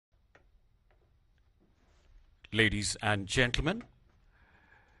Ladies and gentlemen,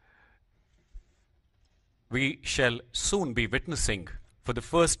 we shall soon be witnessing for the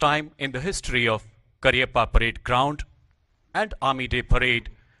first time in the history of Cariappa Parade Ground and Army Day Parade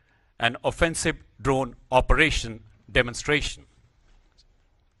an offensive drone operation demonstration.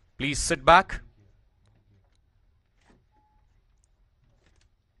 Please sit back.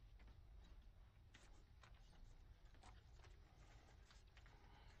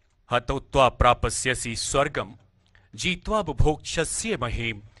 हतोत्वा प्रापस्यसि स्वर्गम जीत्वा बुभोक्ष्यस्य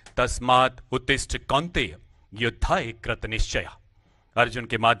महीम तस्मात् उत्तिष्ठ कौन्तेय युद्धाय कृतनिश्चय। अर्जुन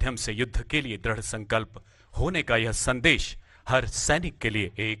के माध्यम से युद्ध के लिए दृढ़ संकल्प होने का यह संदेश हर सैनिक के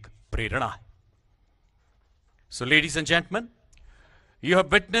लिए एक प्रेरणा है। So ladies and gentlemen, you have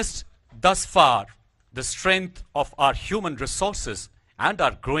witnessed thus far the strength of our human resources and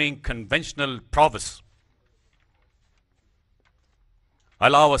our growing conventional prowess.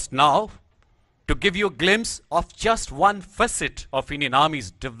 Allow us now to give you a glimpse of just one facet of Indian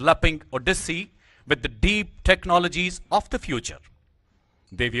Army's developing odyssey with the deep technologies of the future.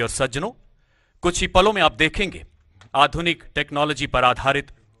 देवी और सज्जनों, कुछ ही पलों में आप देखेंगे आधुनिक technology पर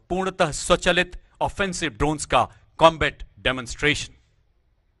आधारित पूर्णतः स्वचालित ऑफेंसिव ड्रोन्स का कॉम्बैट डेमोन्स्ट्रेशन।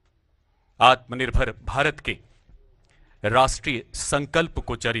 आत्मनिर्भर भारत के राष्ट्रीय संकल्प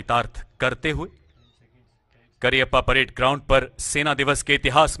को चरितार्थ करते हुए करियप्पा परेड ग्राउंड पर सेना दिवस के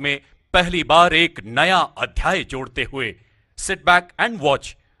इतिहास में पहली बार एक नया अध्याय जोड़ते हुए sit back and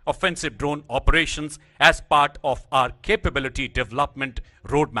watch offensive drone operations as part of our capability development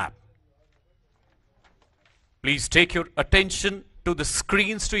roadmap. Please take your attention to the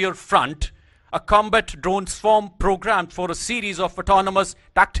screens to your front. A combat drone swarm programmed for a series of autonomous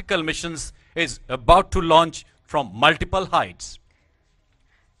tactical missions is about to launch from multiple heights.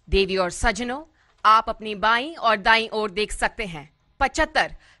 देवी और सज्जनों, आप अपनी बाईं और दाईं ओर देख सकते हैं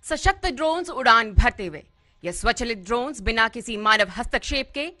 75 सशक्त ड्रोन्स उड़ान भरते हुए। यह स्वचालित ड्रोन्स बिना किसी मानव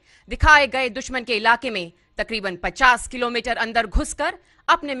हस्तक्षेप के दिखाए गए दुश्मन के इलाके में तकरीबन 50 किलोमीटर अंदर घुसकर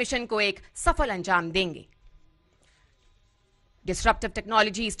अपने मिशन को एक सफल अंजाम देंगे। Disruptive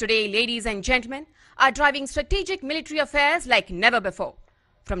technologies today, ladies and gentlemen, are driving strategic military affairs like never before.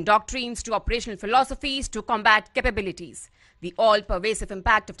 From doctrines to operational philosophies to combat capabilities, the all-pervasive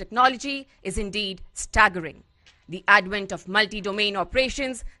impact of technology is indeed staggering. The advent of multi-domain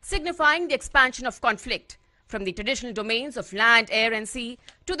operations signifying the expansion of conflict from the traditional domains of land, air and sea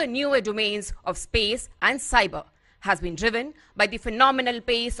to the newer domains of space and cyber has been driven by the phenomenal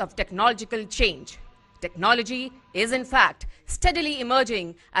pace of technological change. Technology is in fact steadily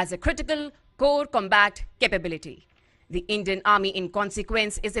emerging as a critical core combat capability. The Indian Army in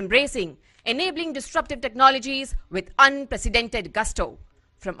consequence is embracing enabling disruptive technologies with unprecedented gusto.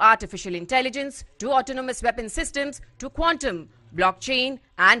 From artificial intelligence to autonomous weapon systems to quantum, blockchain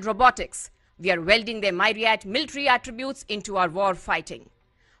and robotics, we are welding their myriad military attributes into our war fighting.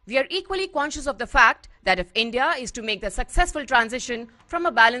 We are equally conscious of the fact that if India is to make the successful transition from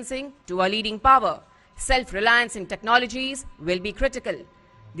a balancing to a leading power, self-reliance in technologies will be critical.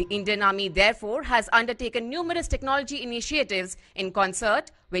 The Indian Army therefore has undertaken numerous technology initiatives in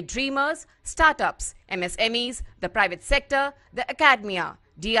concert with dreamers, startups, MSMEs, the private sector, the academia,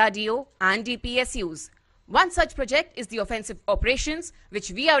 DRDO and DPSUs. One such project is the offensive operations, which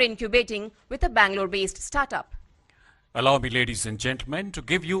we are incubating with a Bangalore-based startup. Allow me, ladies and gentlemen, to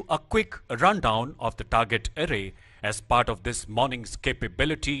give you a quick rundown of the target array as part of this morning's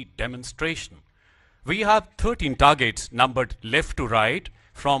capability demonstration. We have 13 targets numbered left to right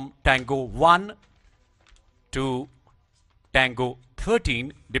from Tango 1 to Tango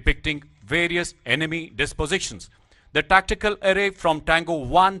 13, depicting various enemy dispositions. The tactical array from Tango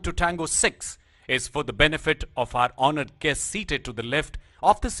 1 to Tango 6 is for the benefit of our honored guests seated to the left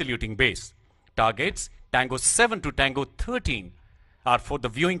of the saluting base. Targets Tango 7 to Tango 13 are for the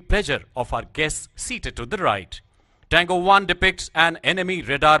viewing pleasure of our guests seated to the right. Tango 1 depicts an enemy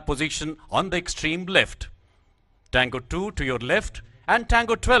radar position on the extreme left. Tango 2 to your left and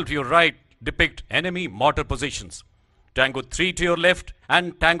Tango 12 to your right depict enemy mortar positions. Tango 3 to your left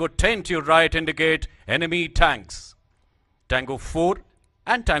and Tango 10 to your right indicate enemy tanks. Tango 4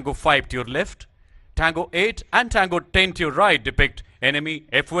 and Tango 5 to your left. Tango 8 and Tango 10 to your right depict enemy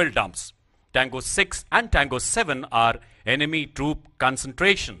fuel dumps. Tango 6 and Tango 7 are enemy troop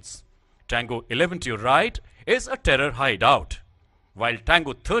concentrations. Tango 11 to your right is a terror hideout, while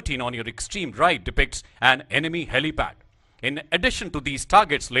Tango 13 on your extreme right depicts an enemy helipad. In addition to these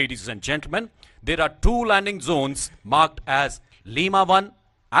targets, ladies and gentlemen, there are two landing zones marked as Lima 1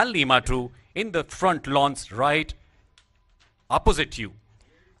 and Lima 2 in the front lawns right opposite you.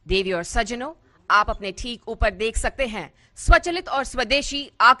 देवी और सज्जनों, आप अपने ठीक ऊपर देख सकते हैं स्वचालित और स्वदेशी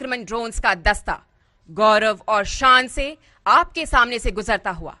आक्रमण ड्रोन्स का दस्ता। गौरव और शान से आपके सामने से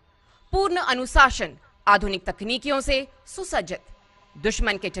गुजरता हुआ, पूर्ण अनुशासन, आधुनिक तकनीकियों से सुसज्जित,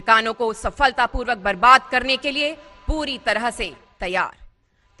 दुश्मन के ठिकानों को सफलतापूर्वक बर्बाद करने के लिए पूरी तरह से तैयार.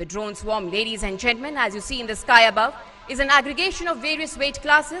 The drone swarm, ladies and gentlemen, as you see in the sky above, is an aggregation of various weight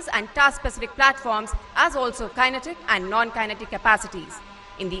classes and task-specific platforms, as also kinetic and non-kinetic capacities.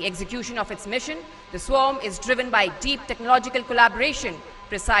 In the execution of its mission, the swarm is driven by deep technological collaboration,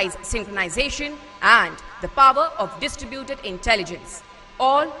 precise synchronization, and the power of distributed intelligence,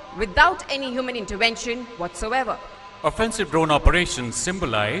 all without any human intervention whatsoever. Offensive drone operations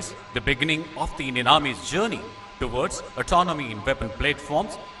symbolize the beginning of the Indian Army's journey towards autonomy in weapon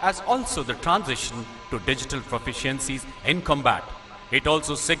platforms, as also the transition to digital proficiencies in combat. It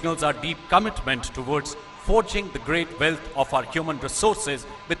also signals our deep commitment towards forging the great wealth of our human resources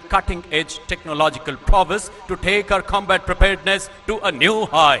with cutting-edge technological prowess to take our combat preparedness to a new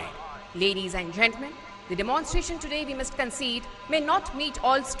high. Ladies and gentlemen, the demonstration today, we must concede, may not meet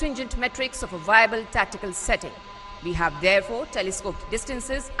all stringent metrics of a viable tactical setting. We have therefore telescoped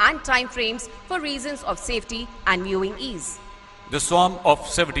distances and time frames for reasons of safety and viewing ease. The swarm of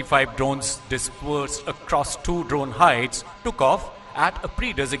 75 drones dispersed across 2 drone heights took off at a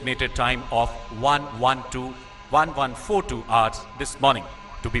pre-designated time of 1142 hours this morning.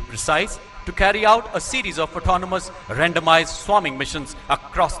 To be precise, to carry out a series of autonomous randomized swarming missions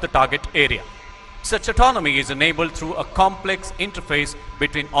across the target area. Such autonomy is enabled through a complex interface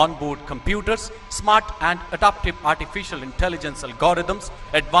between onboard computers, smart and adaptive artificial intelligence algorithms,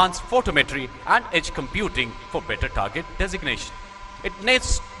 advanced photometry and edge computing for better target designation. It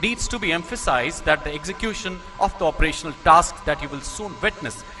needs to be emphasized that the execution of the operational tasks that you will soon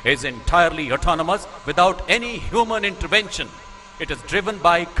witness is entirely autonomous without any human intervention. It is driven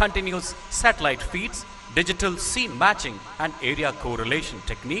by continuous satellite feeds, digital scene matching and area correlation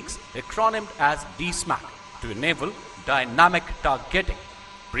techniques, acronymed as DSMAC, to enable dynamic targeting.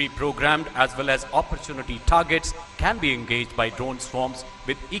 Pre-programmed as well as opportunity targets can be engaged by drone swarms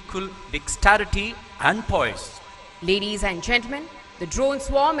with equal dexterity and poise. Ladies and gentlemen, the drone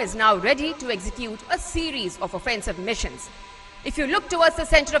swarm is now ready to execute a series of offensive missions. If you look towards the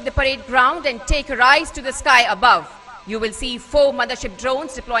center of the parade ground and take your eyes to the sky above, you will see 4 mothership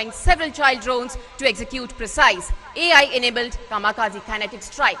drones deploying several child drones to execute precise AI-enabled kamikaze kinetic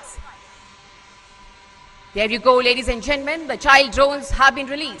strikes. There you go, ladies and gentlemen, the child drones have been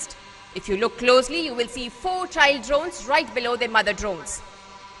released. If you look closely, you will see 4 child drones right below their mother drones.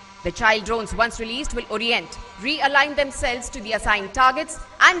 The child drones, once released, will orient, realign themselves to the assigned targets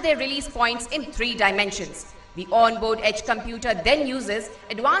and their release points in 3 dimensions. The onboard edge computer then uses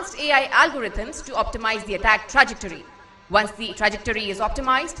advanced AI algorithms to optimize the attack trajectory. Once the trajectory is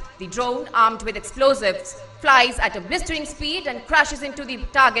optimized, the drone, armed with explosives, flies at a blistering speed and crashes into the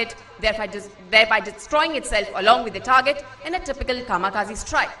target, thereby destroying itself along with the target in a typical kamikaze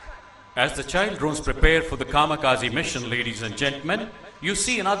strike. As the child drones prepare for the kamikaze mission, ladies and gentlemen, you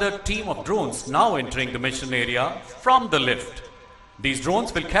see another team of drones now entering the mission area from the lift. These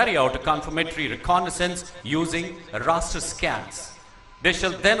drones will carry out a confirmatory reconnaissance using raster scans. They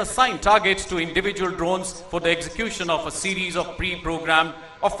shall then assign targets to individual drones for the execution of a series of pre-programmed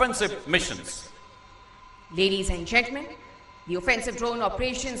offensive missions. Ladies and gentlemen, the offensive drone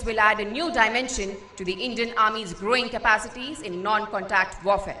operations will add a new dimension to the Indian Army's growing capacities in non-contact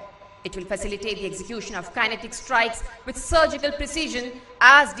warfare. It will facilitate the execution of kinetic strikes with surgical precision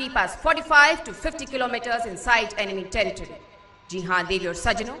as deep as 45 to 50 kilometers inside enemy territory. जी हाँ देवी और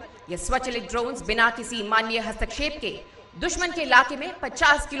सज्जनों, ये स्वचालित drones बिना किसी मानवीय हस्तक्षेप के दुश्मन के इलाके में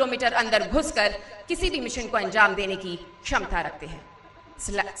 50 किलोमीटर अंदर घुसकर किसी भी मिशन को अंजाम देने की क्षमता रखते हैं.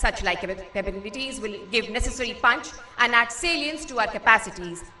 Such like capabilities will give necessary punch and add salience to our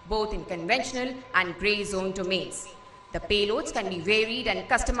capacities both in conventional and grey zone domains. The payloads can be varied and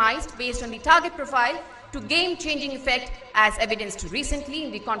customized based on the target profile to game-changing effect as evidenced recently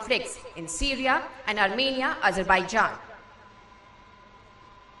in the conflicts in Syria and Armenia, Azerbaijan.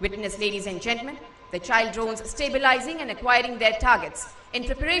 Witness, ladies and gentlemen, the child drones stabilizing and acquiring their targets in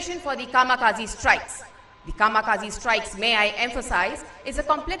preparation for the kamikaze strikes. The kamikaze strikes, may I emphasize, is a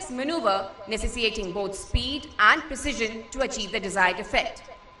complex maneuver necessitating both speed and precision to achieve the desired effect.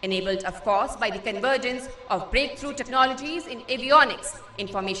 Enabled, of course, by the convergence of breakthrough technologies in avionics,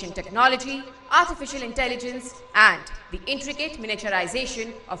 information technology, artificial intelligence, and the intricate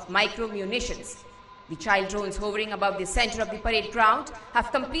miniaturization of micro-munitions. The child drones hovering above the center of the parade ground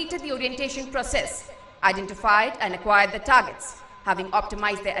have completed the orientation process, identified and acquired the targets. Having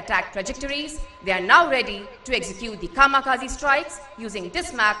optimized their attack trajectories, they are now ready to execute the kamikaze strikes using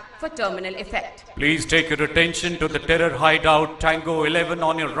Dismac for terminal effect. Please take your attention to the terror hideout Tango 11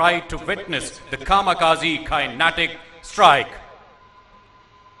 on your right to witness the kamikaze kinetic strike.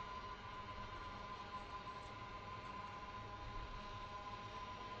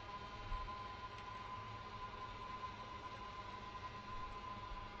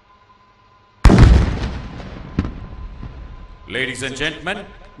 Ladies and gentlemen,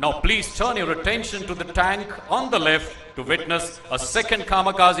 now please turn your attention to the tank on the left to witness a second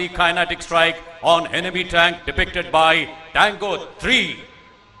kamikaze kinetic strike on enemy tank depicted by Tango 3.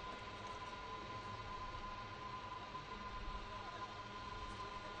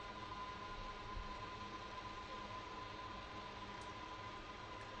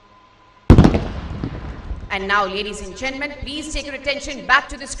 And now, ladies and gentlemen, please take your attention back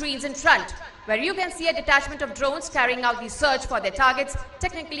to the screens in front, where you can see a detachment of drones carrying out the search for their targets,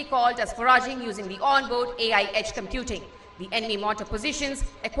 technically called as foraging using the onboard AI edge computing. The enemy mortar positions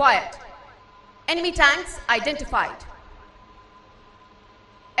acquired. Enemy tanks identified.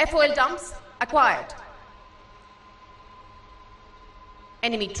 FOL dumps acquired.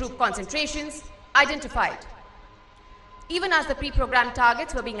 Enemy troop concentrations identified. Even as the pre-programmed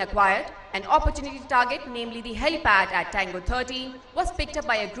targets were being acquired, an opportunity target, namely the helipad at Tango 13, was picked up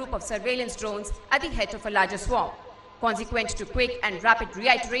by a group of surveillance drones at the head of a larger swarm. Consequent to quick and rapid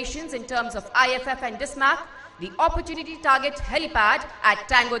reiterations in terms of IFF and Dismac, the opportunity target helipad at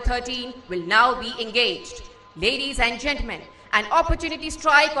Tango 13 will now be engaged. Ladies and gentlemen, an opportunity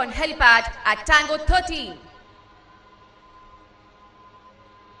strike on helipad at Tango 13.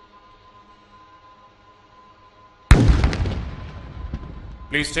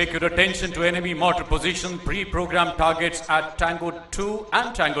 Please take your attention to enemy mortar position pre-programmed targets at Tango 2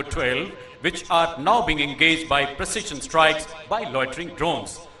 and Tango 12, which are now being engaged by precision strikes by loitering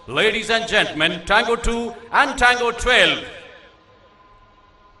drones. Ladies and gentlemen, Tango 2 and Tango 12.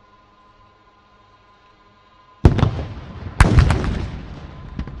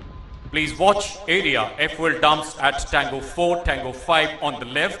 Please watch area FOL dumps at Tango 4, Tango 5 on the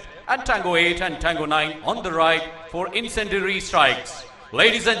left and Tango 8 and Tango 9 on the right for incendiary strikes.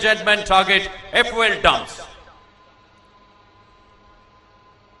 Ladies and gentlemen, target FOL dumps.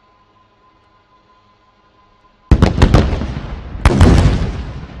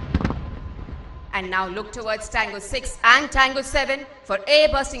 And now look towards Tango 6 and Tango 7 for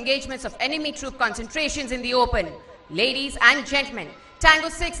air-burst engagements of enemy troop concentrations in the open. Ladies and gentlemen, Tango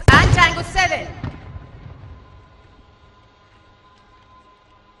 6 and Tango 7.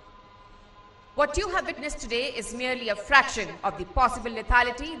 What you have witnessed today is merely a fraction of the possible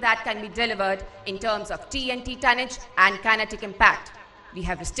lethality that can be delivered in terms of TNT tonnage and kinetic impact. We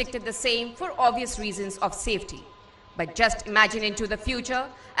have restricted the same for obvious reasons of safety. But just imagine into the future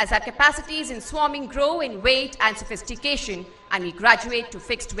as our capacities in swarming grow in weight and sophistication and we graduate to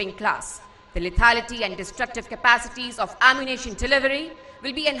fixed wing class. The lethality and destructive capacities of ammunition delivery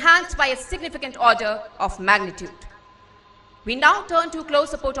will be enhanced by a significant order of magnitude. We now turn to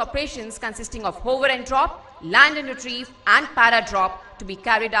close support operations consisting of hover and drop, land and retrieve and para drop to be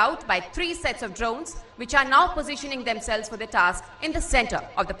carried out by 3 sets of drones which are now positioning themselves for the task in the center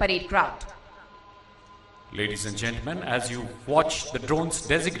of the parade ground. Ladies and gentlemen, as you watch, the drones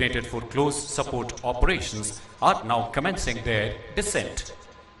designated for close support operations are now commencing their descent.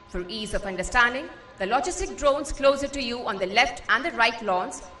 For ease of understanding, the logistic drones closer to you on the left and the right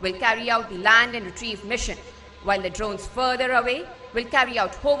lawns will carry out the land and retrieve mission, while the drones further away will carry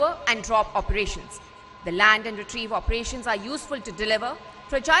out hover and drop operations. The land and retrieve operations are useful to deliver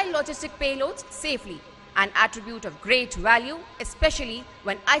fragile logistic payloads safely, an attribute of great value, especially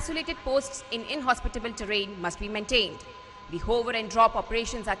when isolated posts in inhospitable terrain must be maintained. The hover and drop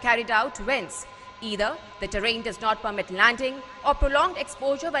operations are carried out whence either the terrain does not permit landing or prolonged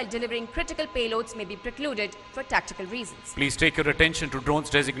exposure while delivering critical payloads may be precluded for tactical reasons. Please take your attention to drones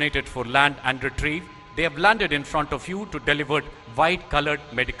designated for land and retrieve. They have landed in front of you to deliver white-colored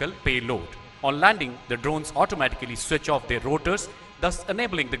medical payload. On landing, the drones automatically switch off their rotors, thus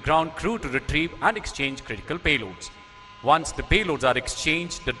enabling the ground crew to retrieve and exchange critical payloads. Once the payloads are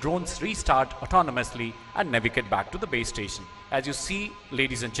exchanged, the drones restart autonomously and navigate back to the base station. As you see,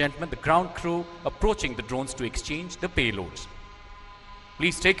 ladies and gentlemen, the ground crew approaching the drones to exchange the payloads.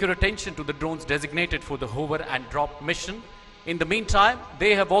 Please take your attention to the drones designated for the hover and drop mission. In the meantime,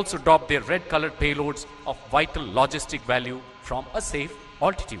 they have also dropped their red-colored payloads of vital logistic value from a safe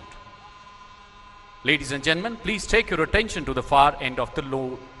altitude. Ladies and gentlemen, please take your attention to the far end of the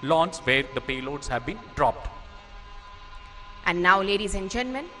lawns where the payloads have been dropped. And now, ladies and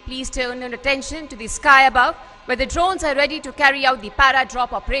gentlemen, please turn your attention to the sky above, where the drones are ready to carry out the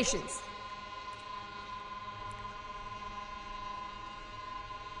para-drop operations.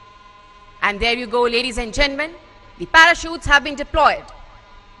 And there you go, ladies and gentlemen, the parachutes have been deployed.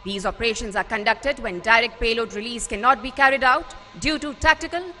 These operations are conducted when direct payload release cannot be carried out due to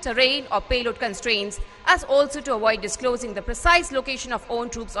tactical, terrain or payload constraints, as also to avoid disclosing the precise location of own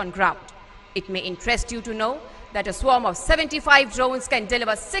troops on ground. It may interest you to know that a swarm of 75 drones can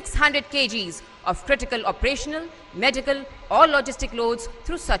deliver 600 kgs of critical operational, medical or logistic loads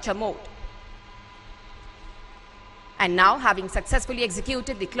through such a mode. And now, having successfully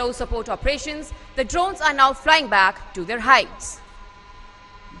executed the close support operations, the drones are now flying back to their hides.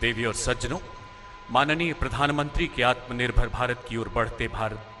 देवी और सज्जनों, माननीय प्रधानमंत्री के आत्मनिर्भर भारत की ओर बढ़ते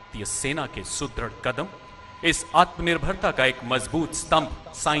भारतीय सेना के सुदृढ़ कदम, इस आत्मनिर्भरता का एक मजबूत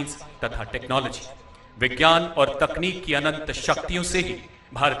स्तंभ साइंस तथा टेक्नोलॉजी, विज्ञान और तकनीक की अनंत शक्तियों से ही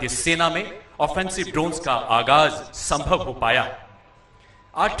भारतीय सेना में ऑफेंसिव ड्रोन्स का आगाज संभव हो पाया।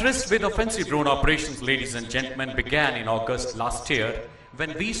 Our tryst with offensive drone operations, ladies and gentlemen, began in August last year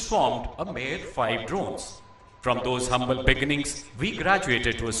when we swarmed a mere 5 drones. From those humble beginnings, we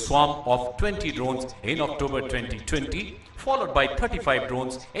graduated to a swarm of 20 drones in October 2020, followed by 35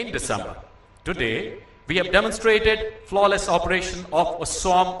 drones in December. Today, we have demonstrated flawless operation of a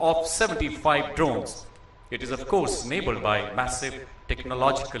swarm of 75 drones. It is of course enabled by massive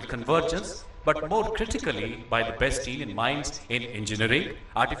technological convergence, but more critically by the best team in minds in engineering,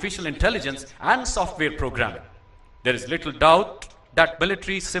 artificial intelligence and software programming. There is little doubt that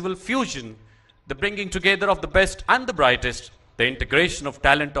military-civil fusion, the bringing together of the best and the brightest, the integration of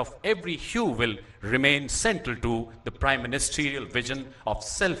talent of every hue will remain central to the Prime Ministerial vision of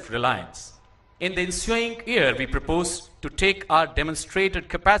self-reliance. In the ensuing year, we propose to take our demonstrated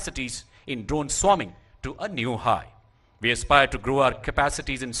capacities in drone swarming to a new high. We aspire to grow our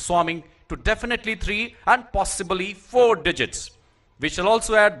capacities in swarming to definitely 3 and possibly 4 digits. We shall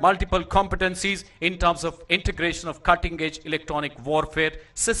also add multiple competencies in terms of integration of cutting-edge electronic warfare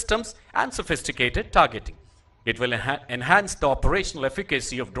systems and sophisticated targeting. It will enhance the operational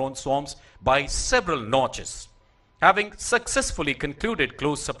efficacy of drone swarms by several notches. Having successfully concluded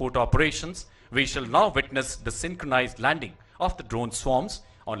close support operations, we shall now witness the synchronized landing of the drone swarms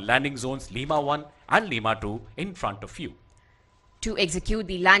on landing zones Lima 1 and Lima 2 in front of you. To execute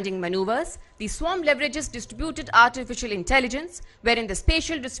the landing maneuvers, the swarm leverages distributed artificial intelligence, wherein the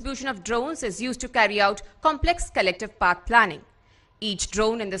spatial distribution of drones is used to carry out complex collective path planning. Each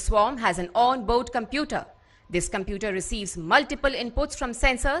drone in the swarm has an on-board computer. This computer receives multiple inputs from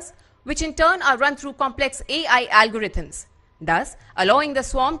sensors, which in turn are run through complex AI algorithms, thus allowing the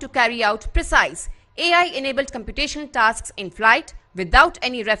swarm to carry out precise AI-enabled computational tasks in flight without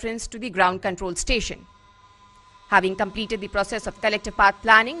any reference to the ground control station. Having completed the process of collective path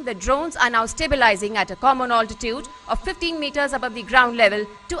planning, the drones are now stabilizing at a common altitude of 15 meters above the ground level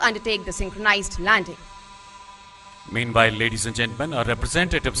to undertake the synchronized landing. Meanwhile, ladies and gentlemen, a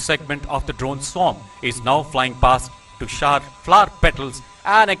representative segment of the drone swarm is now flying past to shower flower petals,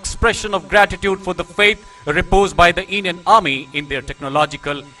 an expression of gratitude for the faith reposed by the Indian Army in their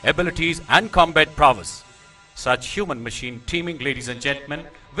technological abilities and combat prowess. Such human-machine teaming, ladies and gentlemen,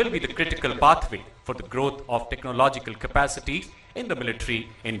 will be the critical pathway for the growth of technological capacity in the military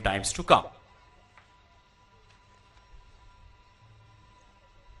in times to come.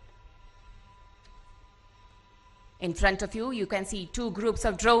 In front of you, you can see 2 groups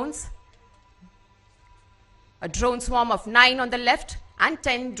of drones. A drone swarm of 9 on the left and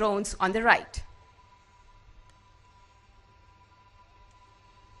 10 drones on the right.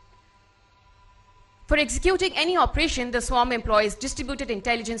 For executing any operation, the swarm employs distributed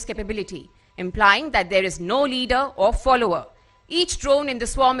intelligence capability, implying that there is no leader or follower. Each drone in the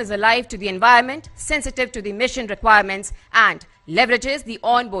swarm is alive to the environment, sensitive to the mission requirements, and leverages the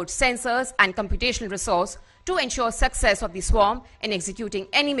onboard sensors and computational resource to ensure success of the swarm in executing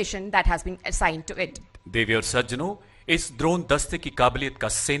any mission that has been assigned to it. देवी और सज्जनों, इस drone दस्ते की काबिलियत का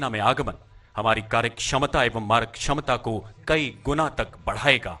सेना में आगमन हमारी कार्य क्षमता एवं मारक क्षमता को कई गुना तक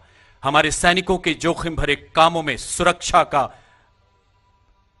बढ़ाएगा। हमारे सैनिकों के जोखिम भरे कामों में सुरक्षा का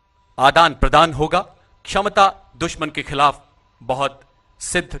आदान प्रदान होगा। क्षमता दुश्मन के खिलाफ बहुत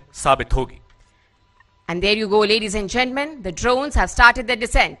सिद्ध साबित होगी। And there you go, ladies and gentlemen, the drones have started their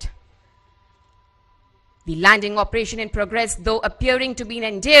descent. The landing operation in progress, though appearing to be an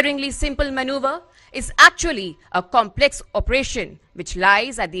endearingly simple maneuver, is actually a complex operation which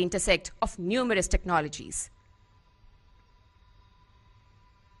lies at the intersect of numerous technologies.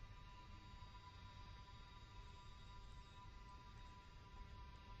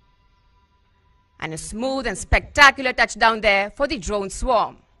 and a smooth and spectacular touchdown there for the drone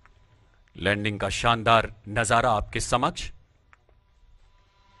swarm. Landing का शानदार नजारा आपके समक्ष.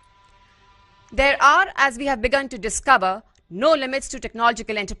 There are, as we have begun to discover, no limits to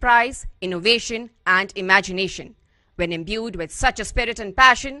technological enterprise, innovation and imagination. When imbued with such a spirit and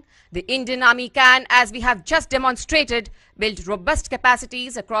passion, the Indian Army can, as we have just demonstrated, build robust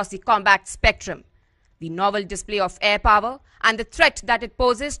capacities across the combat spectrum. The novel display of air power and the threat that it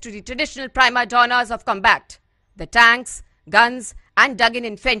poses to the traditional prima donnas of combat, the tanks, guns and dug-in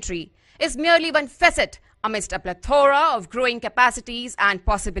infantry, is merely one facet amidst a plethora of growing capacities and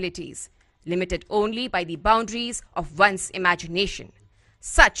possibilities, limited only by the boundaries of one's imagination.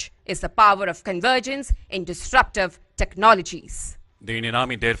 Such is the power of convergence in disruptive technologies. The Indian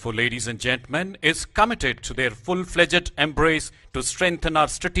Army, therefore, ladies and gentlemen, is committed to their full-fledged embrace to strengthen our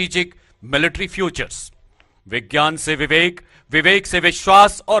strategic military futures. Vigyan se Vivek, Vivek se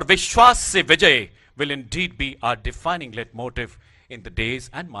Vishwas और विश्वास से विजय will indeed be our defining leitmotif in the days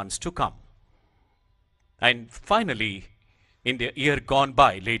and months to come. And finally, in the year gone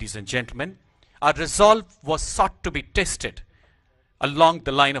by, ladies and gentlemen, our resolve was sought to be tested along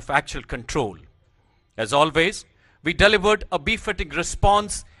the line of actual control. As always, we delivered a befitting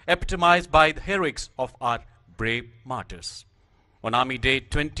response epitomized by the heroics of our brave martyrs. On Army Day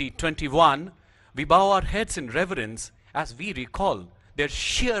 2021, we bow our heads in reverence as we recall their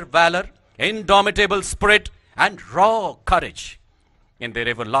sheer valor, indomitable spirit, and raw courage. In their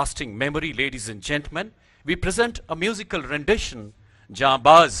everlasting memory, ladies and gentlemen, we present a musical rendition,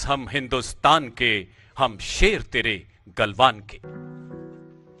 जांबाज हम हिंदुस्तान के, हम शेर तेरे गलवान के.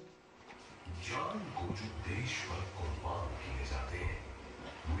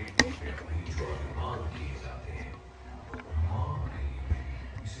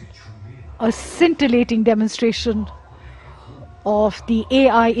 A scintillating demonstration of the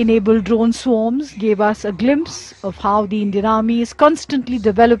AI-enabled drone swarms gave us a glimpse of how the Indian Army is constantly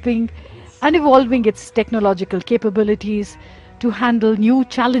developing and evolving its technological capabilities to handle new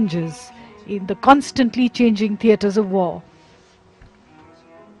challenges in the constantly changing theatres of war.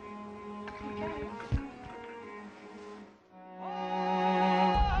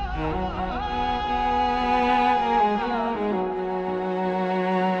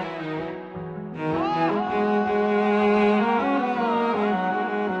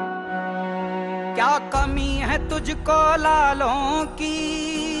 क्या कमी है तुझको लालों की,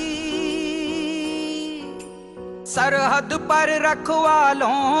 सरहद पर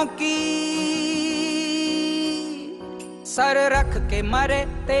रखवालों की, sir रख के मरे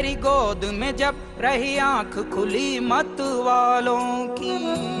तेरी गोद में जब रही आंख खुली मत वालों की,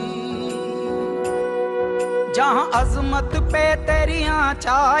 जहां अजमत पे तेरी आँच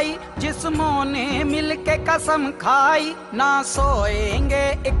आई, जिस्मों ने मिलके कसम खाई, ना सोएंगे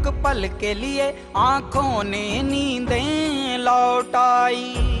एक पल के लिए, आंखों ने नींदें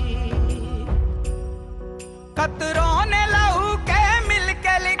लौटाई। कतरों ने लहू के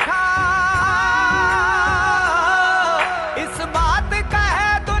मिलके लिखा, इस बात का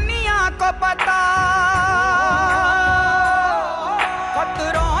है दुनिया को पता।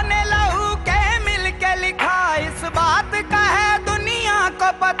 कतरों ने लहू के मिलके लिखा, इस बात का है दुनिया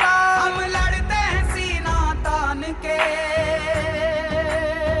को पता। हम लड़ते हैं सीना तान के,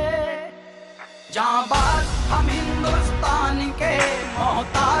 जांबाज हम हिंदुस्तान के,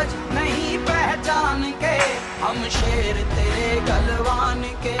 मोहताज नहीं पहचान के, हम शेर तेरे गलवान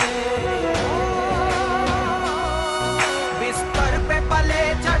के। बिस्तर पे पले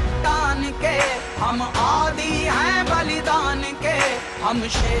चट्टान के, हम आदी हैं बलिदान के, हम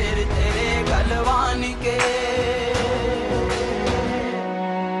शेर तेरे गलवान के।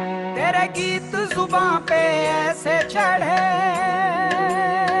 तेरे गीत जुबां पे ऐसे चढ़े,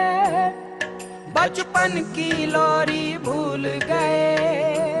 बचपन की लोरी भूल गए।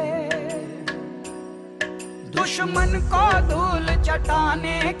 दुश्मन को धूल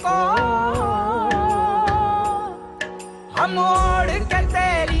चटाने को हम ओढ़ के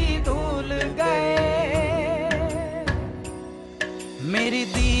तेरी धूल गए। मेरी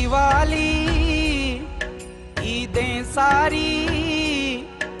दीवाली ईदें सारी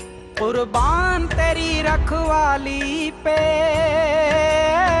कुर्बान तेरी रखवाली पे,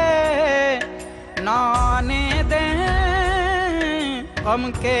 ना आने दें गम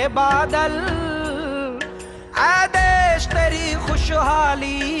के बादल, ऐ देश तेरी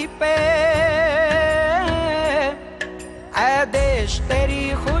खुशहाली पे, ऐ देश तेरी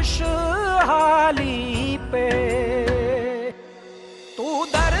खुशहाली पे। तू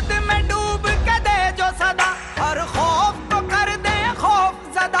दर्द में डूब के दे जो सदा, हर खौफ को कर दे खौफ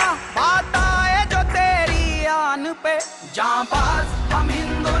ज़दा। बात आए जो तेरी आन पे, जांबाज हम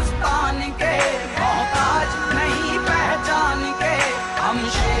हिंदुस्तान के,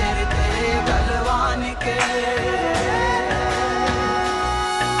 के।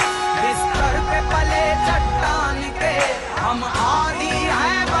 बिस्तर पे पले चट्टान के, हम आदी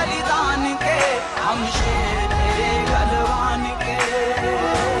हैं बलिदान के, हम शेर तेरे गलवान के,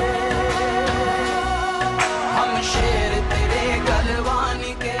 हम शेर तेरे गलवान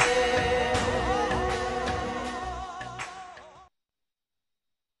के।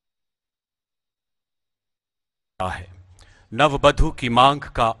 है नववधू की मांग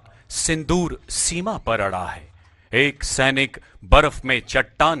का सिंदूर सीमा पर अड़ा है। एक सैनिक बर्फ में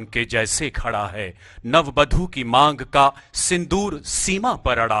चट्टान के जैसे खड़ा है। नववधू की मांग का सिंदूर सीमा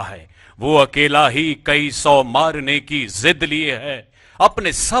पर अड़ा है। वो अकेला ही कई सौ मारने की जिद लिए है।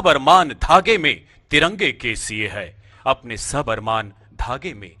 अपने सब अरमान धागे में तिरंगे के सिए है। अपने सब अरमान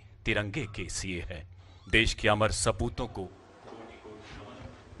धागे में तिरंगे के सिए है। देश के अमर सपूतों को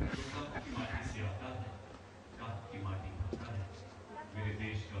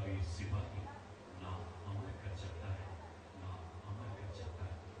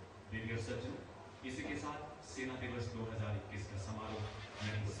इसी के साथ सेना दिवस 2021 का समारोह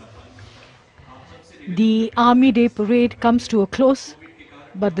नई सफल। The Army Day parade comes to a close,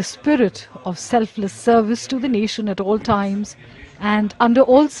 but the spirit of selfless service to the nation at all times and under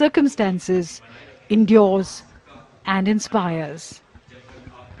all circumstances endures and inspires.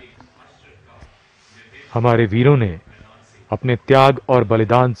 हमारे वीरों ने अपने त्याग और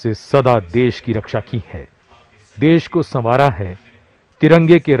बलिदान से सदा देश की रक्षा की है, देश को संवारा है,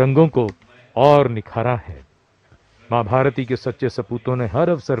 तिरंगे के रंगों को और निखारा है। मां भारती के सच्चे सपूतों ने हर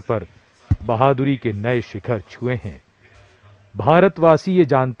अवसर पर बहादुरी के नए शिखर छुए हैं। भारतवासी ये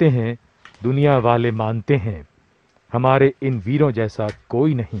जानते हैं, दुनिया वाले मानते हैं, हमारे इन वीरों जैसा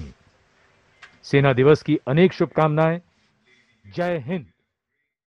कोई नहीं। सेना दिवस की अनेक शुभकामनाएं। जय हिंद।